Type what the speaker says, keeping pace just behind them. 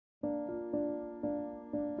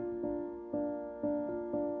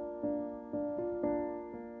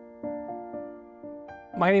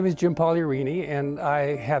My name is Jim Pagliarini, and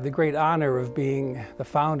I have the great honor of being the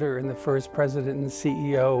founder and the first president and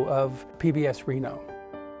CEO of PBS Reno.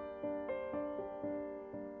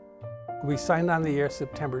 We signed on the air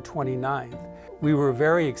September 29th. We were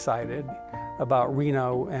very excited about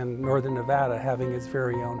Reno and Northern Nevada having its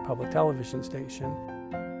very own public television station.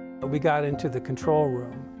 We got into the control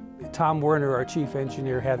room. Tom Werner, our chief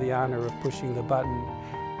engineer, had the honor of pushing the button.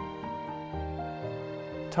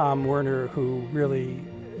 Tom Werner, who really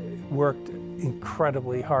worked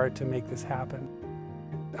incredibly hard to make this happen.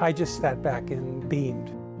 I just sat back and beamed.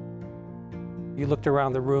 You looked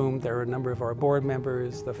around the room, there were a number of our board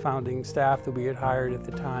members, the founding staff that we had hired at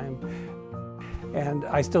the time. And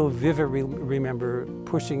I still vividly remember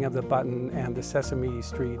pushing of the button and the Sesame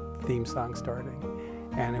Street theme song starting.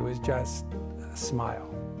 And it was just a smile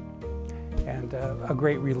and a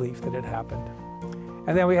great relief that it happened.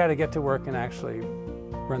 And then we had to get to work and actually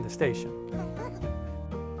run the station.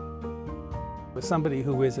 With somebody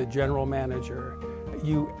who is a general manager,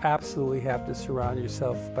 you absolutely have to surround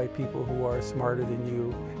yourself by people who are smarter than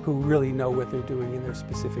you, who really know what they're doing in their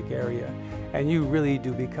specific area. And you really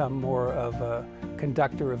do become more of a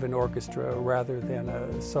conductor of an orchestra rather than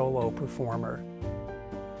a solo performer.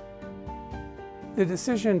 The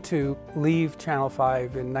decision to leave Channel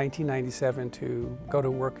 5 in 1997 to go to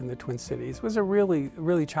work in the Twin Cities was a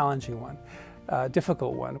really challenging one,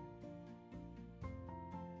 difficult one.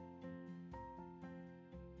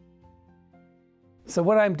 So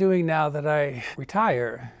what I'm doing now that I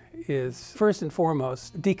retire is first and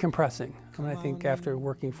foremost decompressing. And I think after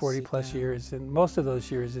working 40+ years, and most of those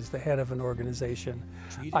years as the head of an organization,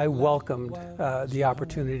 I welcomed the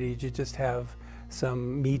opportunity to just have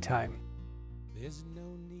some me time.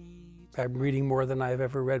 I'm reading more than I've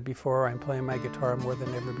ever read before. I'm playing my guitar more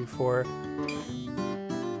than ever before.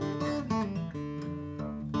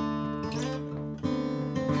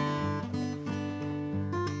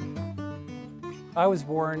 I was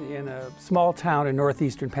born in a small town in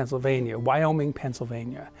northeastern Pennsylvania, Wyoming,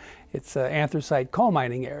 Pennsylvania. It's an anthracite coal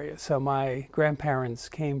mining area, so my grandparents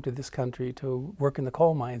came to this country to work in the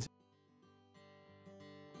coal mines.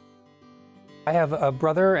 I have a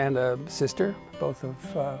brother and a sister, both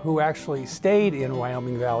of who actually stayed in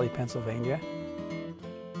Wyoming Valley, Pennsylvania.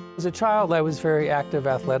 As a child, I was very active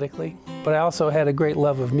athletically, but I also had a great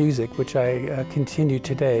love of music, which I continue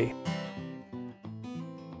today.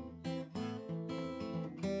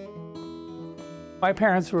 My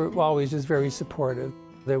parents were always just very supportive.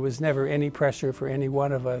 There was never any pressure for any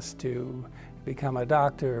one of us to become a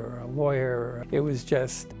doctor or a lawyer. It was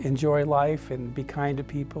just enjoy life and be kind to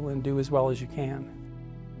people and do as well as you can.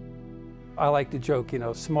 I like to joke,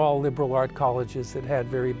 small liberal art colleges that had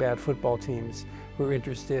very bad football teams were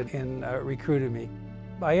interested in recruiting me.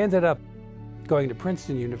 I ended up going to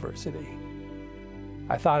Princeton University.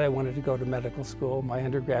 I thought I wanted to go to medical school. My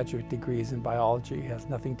undergraduate degree is in biology. It has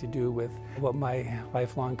nothing to do with what my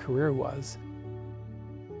lifelong career was.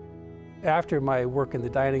 After my work in the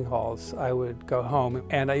dining halls, I would go home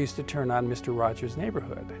and I used to turn on Mr. Rogers'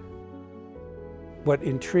 Neighborhood. What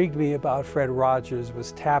intrigued me about Fred Rogers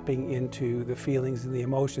was tapping into the feelings and the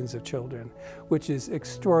emotions of children, which is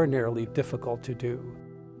extraordinarily difficult to do.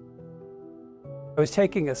 I was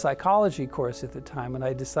taking a psychology course at the time, and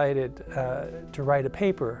I decided to write a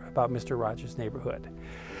paper about Mr. Rogers' Neighborhood.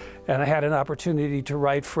 And I had an opportunity to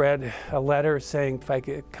write Fred a letter saying if I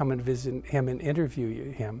could come and visit him and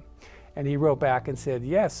interview him. And he wrote back and said,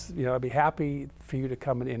 yes, I'd be happy for you to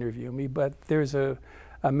come and interview me, but there's a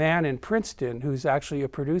man in Princeton who's actually a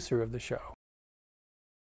producer of the show.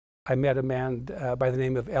 I met a man by the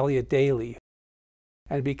name of Elliot Daly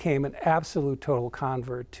and became an absolute total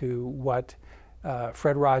convert to what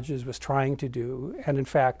Fred Rogers was trying to do, and in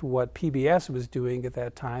fact what PBS was doing at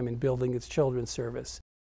that time in building its children's service.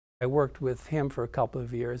 I worked with him for a couple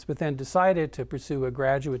of years, but then decided to pursue a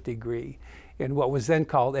graduate degree in what was then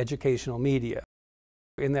called educational media.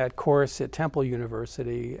 In that course at Temple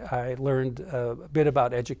University, I learned a bit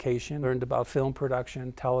about education, learned about film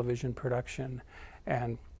production, television production,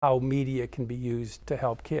 and how media can be used to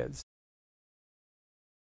help kids.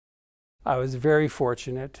 I was very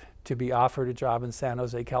fortunate to be offered a job in San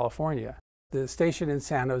Jose, California. The station in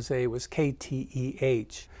San Jose was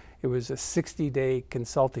KTEH. It was a 60-day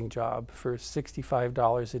consulting job for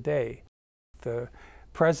 $65 a day. The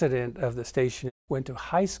president of the station went to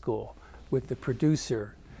high school with the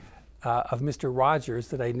producer of Mr. Rogers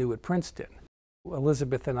that I knew at Princeton.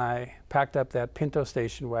 Elizabeth and I packed up that Pinto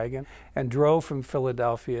station wagon and drove from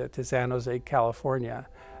Philadelphia to San Jose, California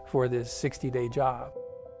for this 60-day job.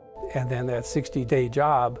 And then that 60-day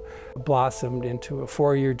job blossomed into a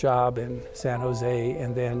 4-year job in San Jose,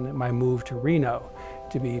 and then my move to Reno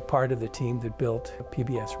to be part of the team that built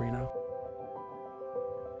PBS Reno.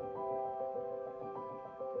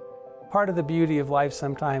 Part of the beauty of life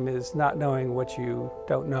sometimes is not knowing what you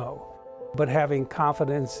don't know, but having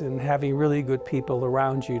confidence and having really good people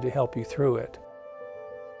around you to help you through it.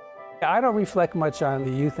 I don't reflect much on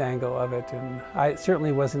the youth angle of it, and I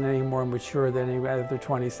certainly wasn't any more mature than any other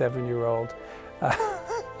 27-year-old.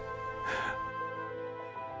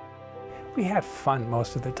 We had fun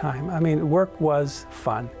most of the time. I mean, work was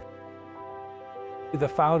fun. The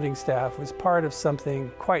founding staff was part of something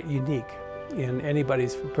quite unique in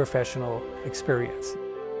anybody's professional experience.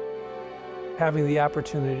 Having the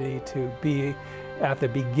opportunity to be at the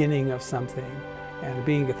beginning of something and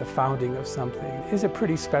being at the founding of something is a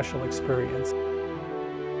pretty special experience.